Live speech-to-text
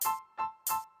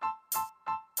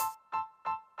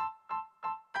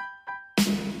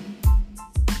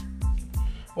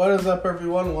What is up,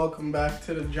 everyone? Welcome back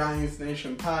to the Giants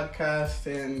Nation podcast.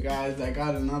 And guys, I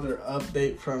got another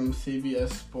update from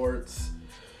CBS Sports.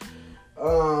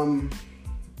 And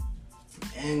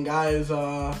guys,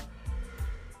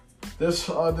 this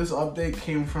update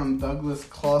came from Douglas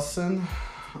Clausen.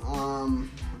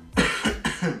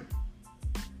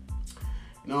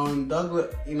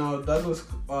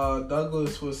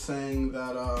 Douglas was saying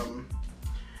that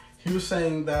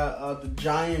the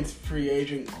Giants free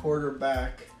agent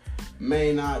quarterback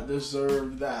may not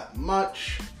deserve that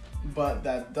much, but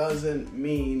that doesn't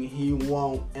mean he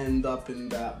won't end up in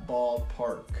that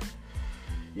ballpark.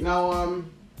 And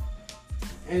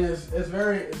it's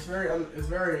very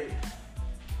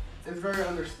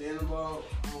understandable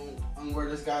on where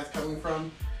this guy's coming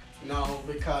from,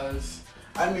 because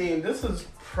this is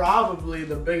probably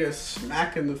the biggest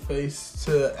smack in the face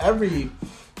to every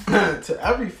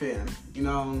fan,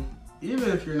 even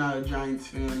if you're not a Giants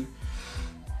fan.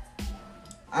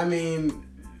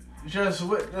 Just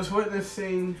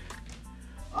witnessing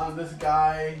this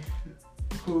guy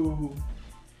who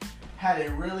had a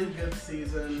really good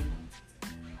season,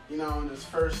 in his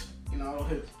first,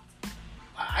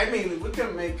 I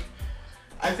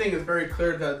think it's very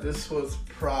clear that this was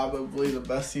probably the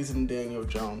best season Daniel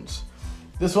Jones.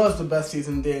 This was the best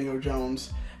season Daniel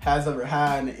Jones has ever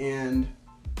had, and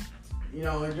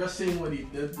and just seeing what he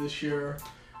did this year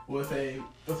with an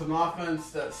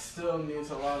offense that still needs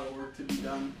a lot of work to be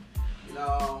done.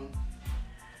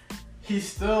 He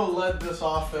still led this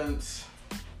offense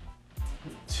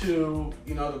to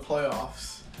the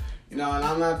playoffs. And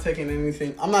I'm not taking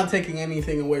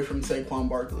anything away from Saquon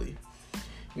Barkley.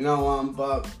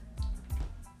 But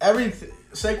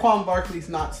Saquon Barkley's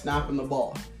not snapping the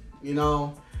ball.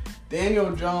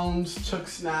 Daniel Jones took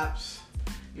snaps.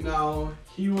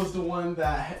 He was the one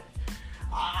that,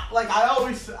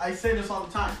 I say this all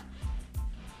the time.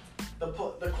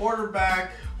 The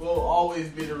quarterback will always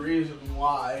be the reason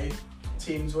why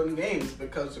teams win games,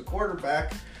 because the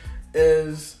quarterback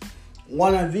is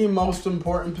one of the most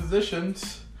important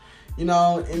positions, in the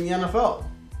NFL.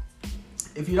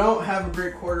 If you don't have a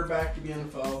great quarterback in the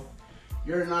NFL,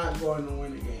 you're not going to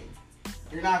win a game.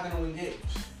 You're not going to win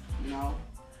games,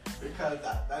 because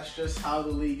that's just how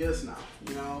the league is now,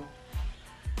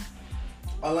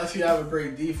 Unless you have a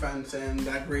great defense and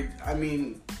that great,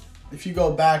 if you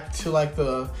go back to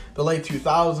the late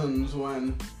 2000s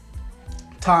when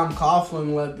Tom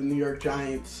Coughlin led the New York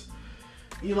Giants,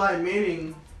 Eli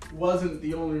Manning wasn't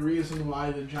the only reason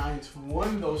why the Giants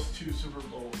won those 2 Super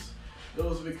Bowls. It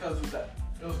was because of that.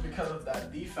 It was because of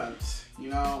that defense,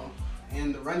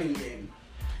 and the running game,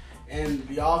 and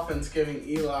the offense giving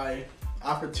Eli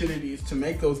opportunities to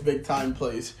make those big time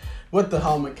plays with the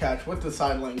helmet catch, with the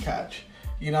sideline catch.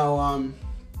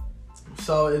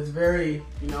 So it's very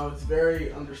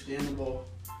understandable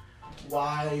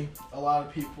why a lot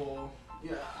of people,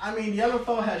 the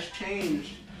NFL has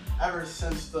changed ever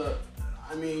since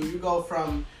you go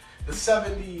from the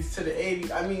 70s to the 80s.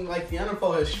 The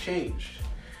NFL has changed.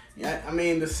 Yeah,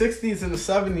 the 60s and the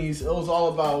 70s, it was all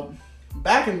about,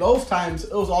 back in those times,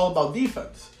 it was all about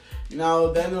defense. Then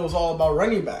it was all about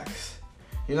running backs.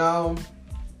 Now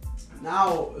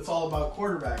it's all about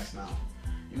quarterbacks now.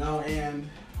 And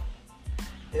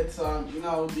it's the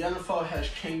NFL has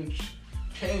changed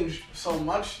so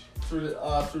much through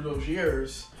those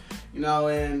years,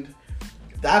 and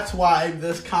that's why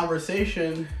this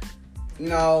conversation,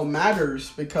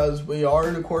 matters, because we are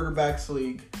in a quarterbacks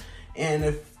league, and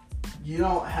if you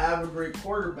don't have a great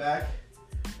quarterback,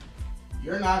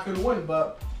 you're not going to win.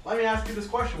 But let me ask you this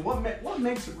question: What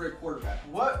makes a great quarterback?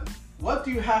 What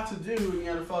do you have to do in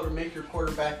the NFL to make your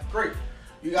quarterback great?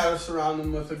 You got to surround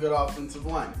him with a good offensive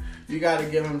line. You got to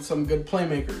give him some good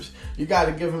playmakers. You got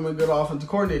to give him a good offensive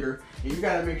coordinator. And you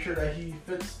got to make sure that he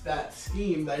fits that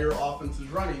scheme that your offense is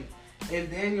running. And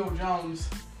Daniel Jones,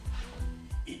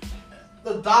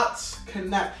 the dots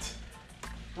connect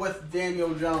with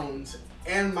Daniel Jones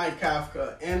and Mike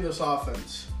Kafka and this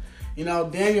offense.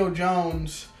 Daniel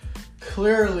Jones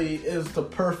clearly is the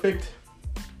perfect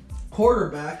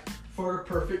quarterback for the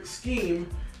perfect scheme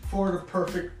for the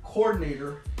perfect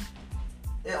coordinator.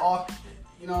 It all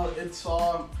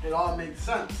makes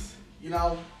sense,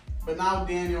 But now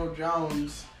Daniel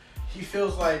Jones, he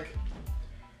feels like,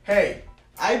 hey,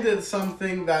 I did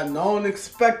something that no one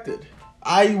expected.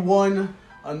 I won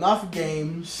enough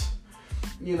games,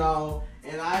 and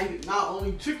I not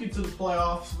only took you to the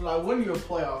playoffs, but I won you a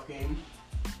playoff game.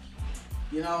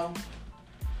 No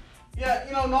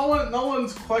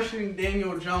one's questioning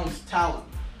Daniel Jones' talent.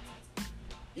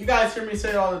 You guys hear me say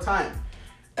it all the time.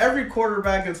 Every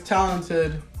quarterback is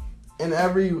talented in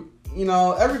every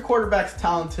every quarterback's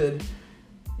talented,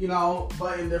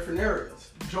 but in different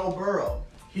areas. Joe Burrow,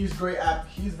 he's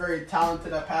very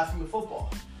talented at passing the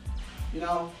football.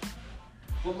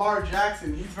 Lamar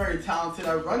Jackson, he's very talented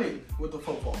at running with the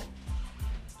football.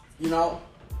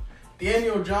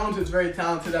 Daniel Jones is very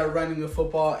talented at running the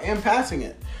football and passing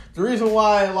it. The reason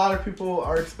why a lot of people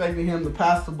are expecting him to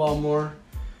pass the ball more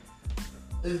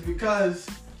is because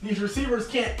these receivers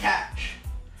can't catch.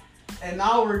 And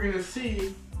now we're going to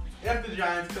see if the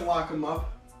Giants can lock him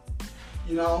up.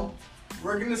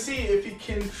 We're going to see if he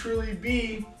can truly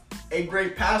be a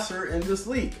great passer in this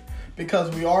league,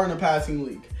 because we are in a passing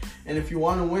league. And if you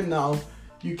want to win now,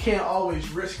 you can't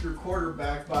always risk your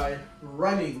quarterback by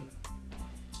running,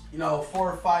 4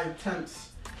 or 5 attempts,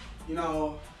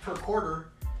 per quarter,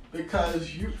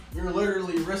 because you're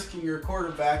literally risking your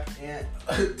quarterback and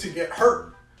to get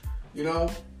hurt,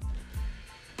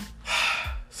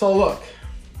 So look,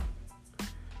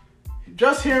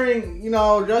 just hearing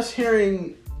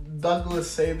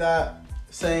Douglas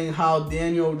saying how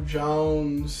Daniel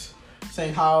Jones,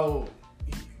 saying how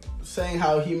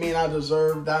he may not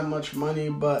deserve that much money,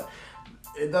 but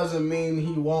it doesn't mean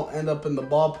he won't end up in the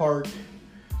ballpark.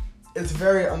 It's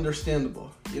very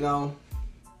understandable,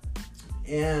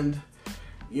 and,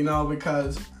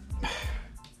 because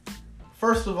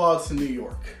first of all, it's in New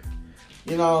York,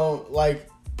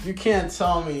 you can't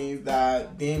tell me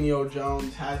that Daniel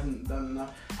Jones hasn't done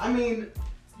enough. I mean,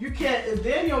 you can't, if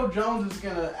Daniel Jones is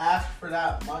going to ask for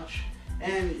that much,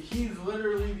 and he's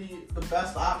literally the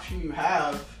best option you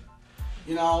have,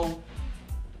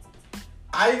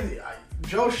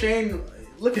 Joe Schoen,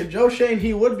 look at Joe Schoen,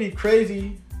 he would be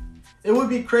crazy. It would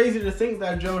be crazy to think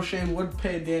that Joe Schoen would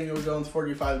pay Daniel Jones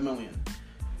 $45 million.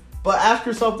 But ask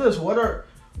yourself this, what are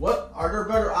there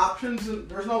better options?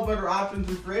 There's no better options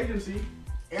in free agency.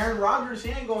 Aaron Rodgers,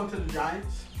 he ain't going to the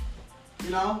Giants.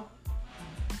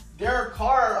 Derek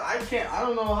Carr, we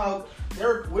don't know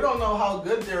how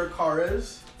good Derek Carr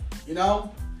is,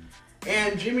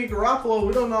 and Jimmy Garoppolo,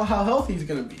 we don't know how healthy he's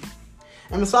going to be.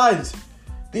 And besides,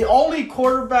 the only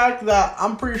quarterback that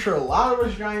I'm pretty sure a lot of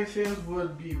us Giants fans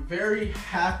would be very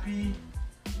happy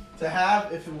to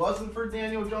have if it wasn't for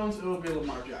Daniel Jones, it would be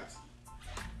Lamar Jackson.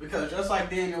 Because just like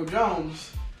Daniel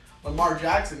Jones, Lamar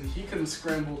Jackson, he can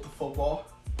scramble with the football.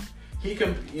 He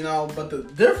can, but the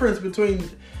difference between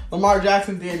Lamar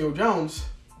Jackson and Daniel Jones,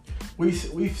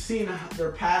 we've seen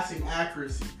their passing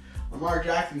accuracy. Lamar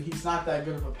Jackson, he's not that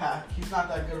good of a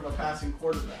passing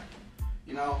quarterback,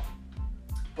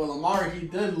 But Lamar, he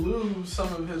did lose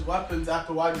some of his weapons at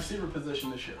the wide receiver position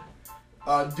this year,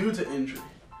 due to injury.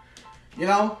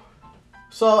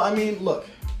 So I mean, look.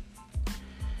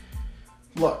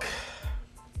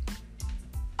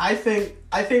 I think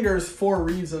there's 4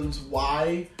 reasons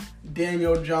why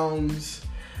Daniel Jones.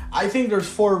 I think there's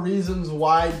 4 reasons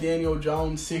why Daniel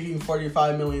Jones seeking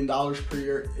 $45 million per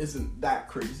year isn't that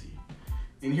crazy,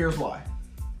 and here's why.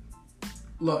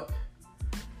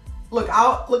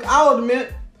 I'll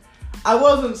admit, I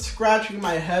wasn't scratching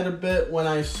my head a bit when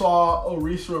I saw a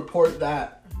recent report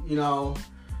that,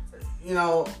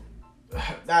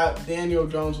 that Daniel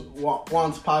Jones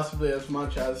wants possibly as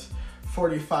much as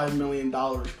 $45 million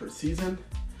per season.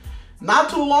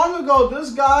 Not too long ago, this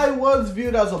guy was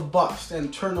viewed as a bust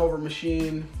and turnover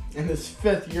machine, and his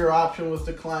 5th-year option was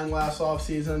declined last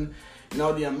offseason.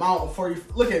 The amount of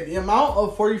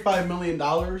 $45 million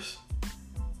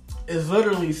is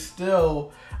literally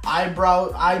still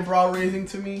eyebrow raising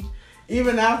to me,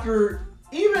 even after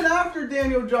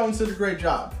Daniel Jones did a great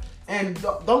job. And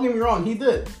don't get me wrong, he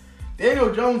did.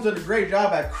 Daniel Jones did a great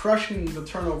job at crushing the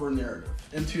turnover narrative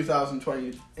in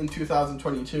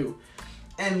 2022,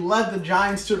 and led the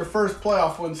Giants to the first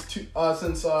playoff wins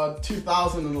since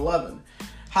 2011.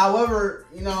 However,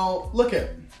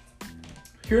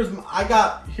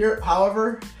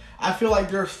 however, I feel like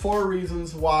there's 4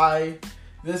 reasons why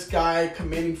this guy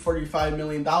commanding $45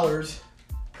 million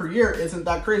per year isn't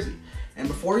that crazy. And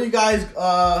before you guys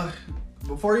try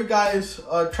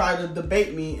to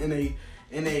debate me in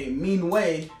a mean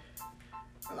way,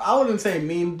 I wouldn't say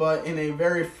mean, but in a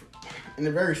very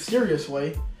serious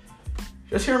way,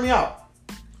 just hear me out.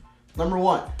 Number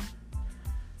 1,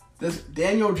 this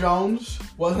Daniel Jones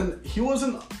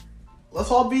let's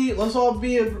all give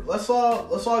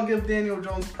Daniel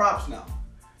Jones props now.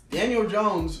 Daniel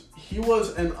Jones, he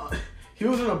was an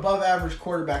above average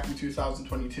quarterback in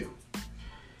 2022.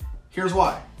 Here's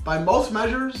why. By most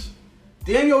measures,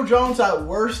 Daniel Jones at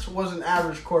worst was an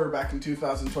average quarterback in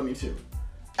 2022.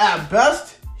 At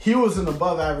best, he was an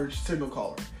above average signal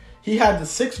caller. He had the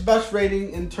 6th best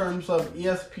rating in terms of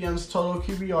ESPN's total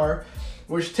QBR,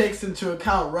 which takes into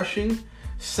account rushing,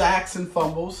 sacks, and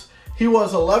fumbles. He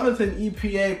was 11th in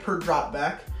EPA per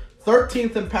dropback,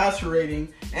 13th in passer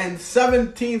rating, and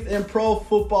 17th in Pro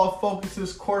Football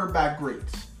Focus's quarterback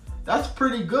grades. That's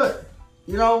pretty good.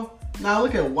 You know, now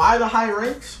look at why the high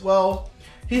ranks. Well,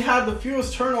 he had the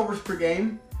fewest turnovers per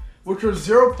game, which was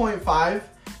 0.5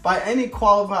 by any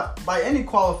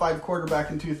qualified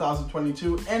quarterback in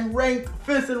 2022, and ranked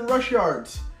 5th in rush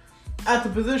yards at the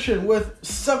position with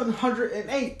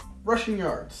 708 rushing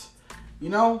yards. You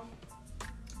know,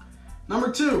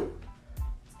 number 2,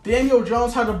 Daniel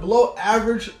Jones had a below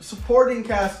average supporting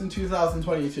cast in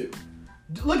 2022.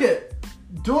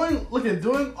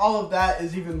 Doing all of that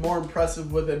is even more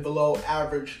impressive with a below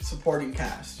average supporting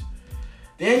cast.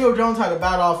 Daniel Jones had a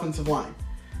bad offensive line.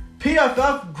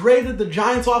 PFF graded the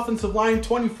Giants offensive line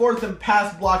 24th in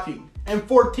pass blocking and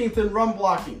 14th in run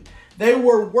blocking. They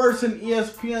were worse in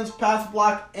ESPN's pass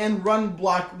block and run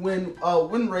block win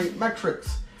rate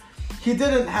metrics. He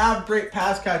didn't have great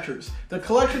pass catchers. The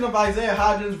collection of Isaiah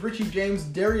Hodgins, Richie James,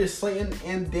 Darius Slayton,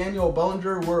 and Daniel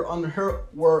Bellinger were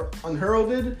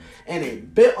unheralded and a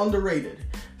bit underrated.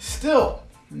 Still,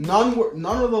 none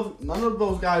of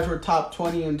those guys were top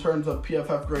 20 in terms of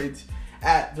PFF grades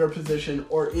at their position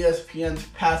or ESPN's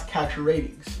pass catcher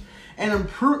ratings. An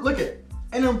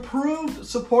improved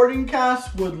supporting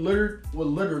cast would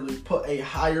literally put a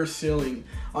higher ceiling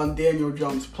on Daniel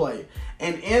Jones' play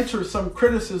and answer some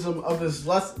criticism of his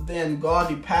less than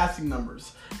gaudy passing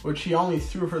numbers, which he only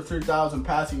threw for 3,000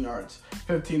 passing yards,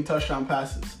 15 touchdown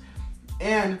passes,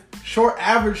 and short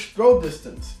average throw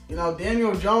distance. You know,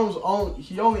 Daniel Jones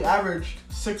only averaged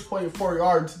 6.4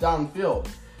 yards downfield,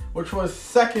 which was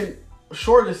second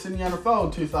shortest in the NFL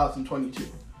in 2022.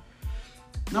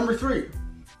 Number 3,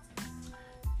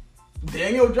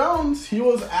 Daniel Jones, he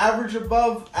was average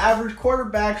above average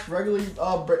quarterbacks regularly.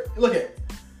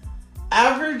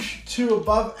 Average to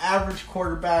above average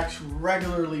quarterbacks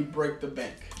regularly break the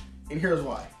bank, and here's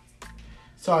why.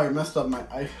 Sorry, I messed up my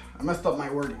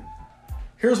wording.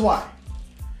 Here's why.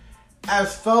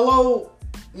 As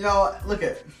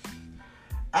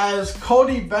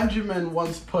Cody Benjamin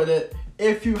once put it,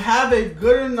 if you have a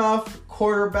good enough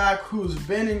quarterback who's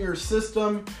been in your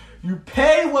system, you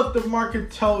pay what the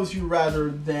market tells you rather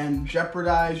than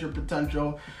jeopardize your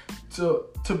potential to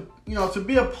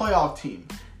be a playoff team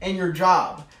and your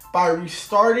job by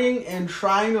restarting and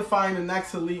trying to find the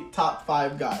next elite top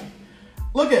 5 guy.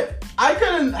 I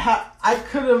couldn't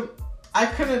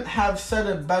have said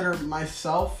it better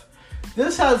myself.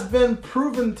 This has been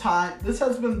proven time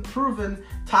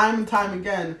and time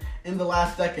again in the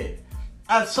last decade.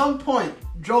 At some point,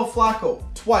 Joe Flacco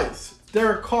twice,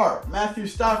 Derek Carr, Matthew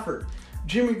Stafford,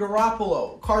 Jimmy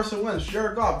Garoppolo, Carson Wentz,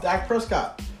 Jared Goff, Dak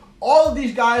Prescott. All of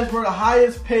these guys were the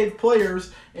highest paid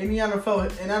players in the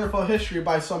NFL history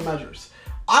by some measures.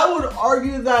 I would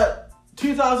argue that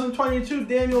 2022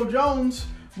 Daniel Jones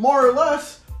more or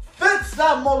less fits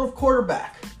that mold of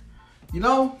quarterback. You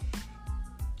know?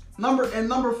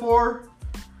 Number 4,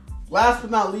 last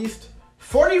but not least,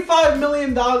 $45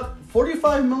 million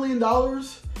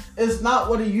is not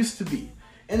what it used to be.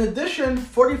 In addition,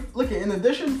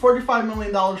 $45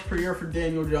 million per year for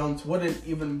Daniel Jones wouldn't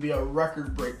even be a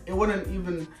record break. It wouldn't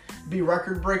even be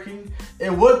record breaking.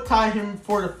 It would tie him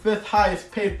for the 5th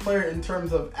highest paid player in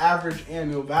terms of average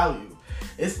annual value.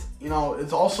 It's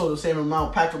also the same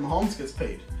amount Patrick Mahomes gets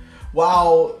paid.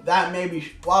 While that may be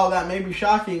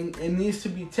shocking, it needs to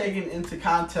be taken into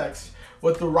context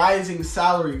with the rising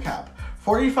salary cap.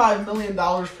 $45 million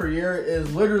per year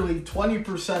is literally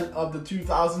 20% of the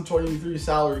 2023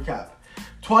 salary cap.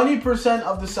 20%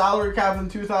 of the salary cap in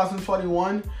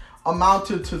 2021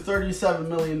 amounted to $37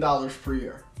 million per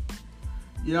year.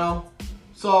 You know?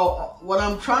 So what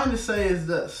I'm trying to say is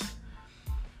this.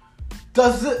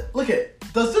 Does this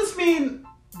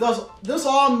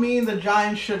all mean the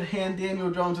Giants should hand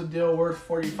Daniel Jones a deal worth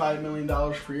 $45 million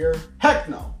per year? Heck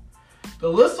no. The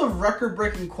list of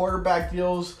record-breaking quarterback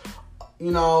deals,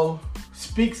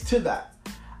 speaks to that.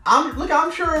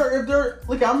 I'm sure if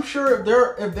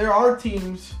there are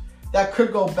teams that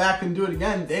could go back and do it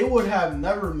again, they would have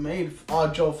never made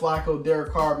Joe Flacco,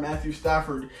 Derek Carr, Matthew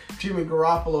Stafford, Jimmy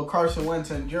Garoppolo, Carson Wentz,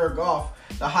 and Jared Goff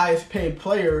the highest paid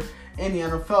player in the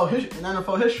NFL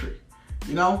history.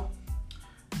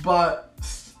 But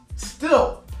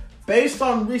still, based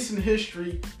on recent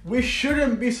history, we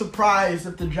shouldn't be surprised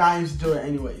if the Giants do it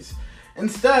anyways.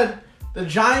 Instead, the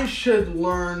Giants should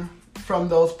learn from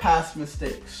those past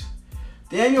mistakes.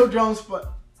 Daniel Jones,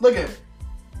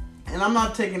 and I'm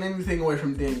not taking anything away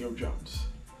from Daniel Jones.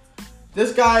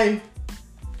 This guy,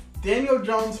 Daniel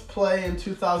Jones' play in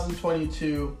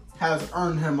 2022 has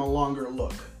earned him a longer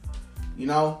look.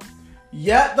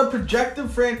 Yet the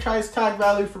projected franchise tag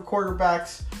value for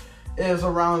quarterbacks is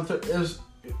around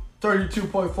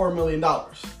 $32.4 million.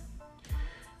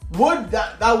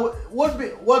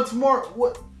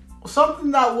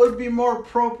 Something that would be more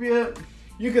appropriate?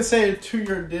 You could say a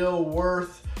 2-year deal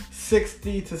worth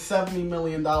 $60 to $70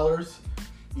 million.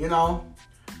 You know,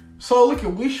 so look,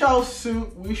 we shall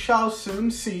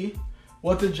soon see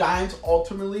what the Giants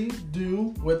ultimately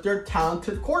do with their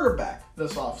talented quarterback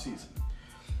this offseason.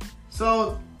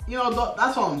 So, you know,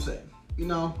 that's all I'm saying, you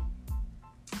know.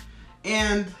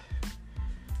 And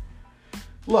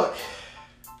look,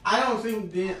 I don't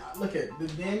think the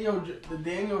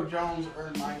Daniel Jones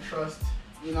earned my trust,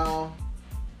 you know,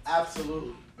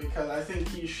 absolutely, because I think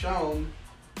he's shown.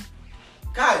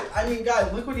 Guys,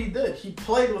 look what he did. He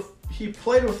played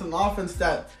with an offense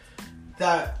that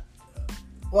the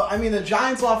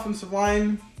Giants' offensive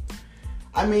line,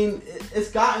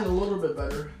 it's gotten a little bit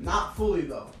better, not fully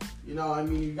though. You know,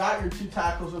 you got your two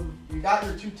tackles of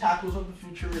the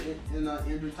future in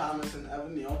Andrew Thomas and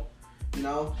Evan Neal, you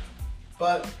know,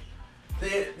 but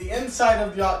the inside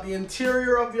of the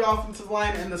interior of the offensive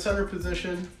line and the center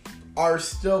position are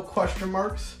still question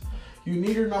marks. You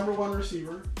need your number one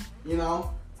receiver, you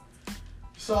know.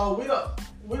 So we don't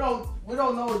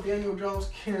know what Daniel Jones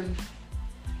can.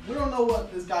 We don't know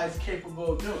what this guy's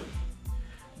capable of doing,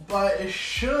 but it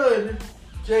should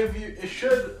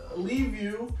leave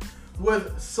you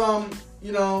with some,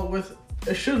 you know,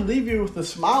 it should leave you with a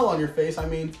smile on your face. I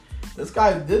mean, this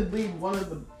guy did lead one of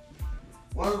the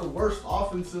worst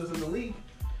offenses in the league.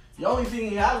 The only thing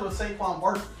he had was Saquon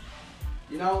Barkley,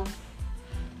 you know,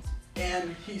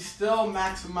 and he still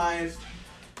maximized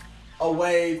a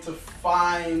way to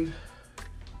find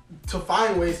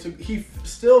ways to. He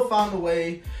still found a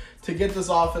way to get this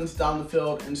offense down the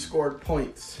field and scored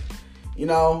points, you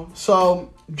know.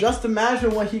 So just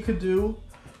imagine what he could do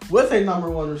with a number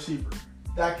one receiver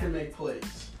that can make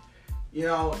plays, you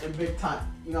know, in big time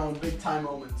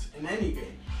moments in any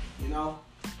game, you know.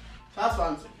 So that's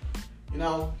what I'm saying, you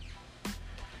know.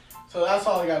 So that's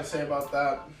all I got to say about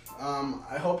that.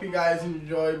 I hope you guys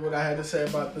enjoyed what I had to say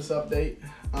about this update.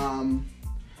 And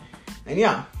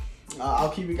yeah, I'll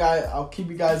keep you guys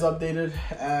updated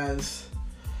as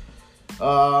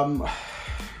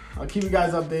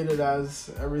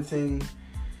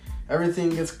everything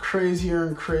gets crazier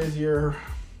and crazier.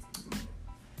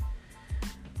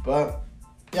 But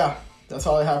yeah, that's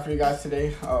all I have for you guys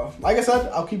today. Like I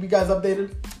said, I'll keep you guys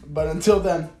updated. But until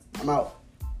then, I'm out.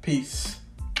 Peace.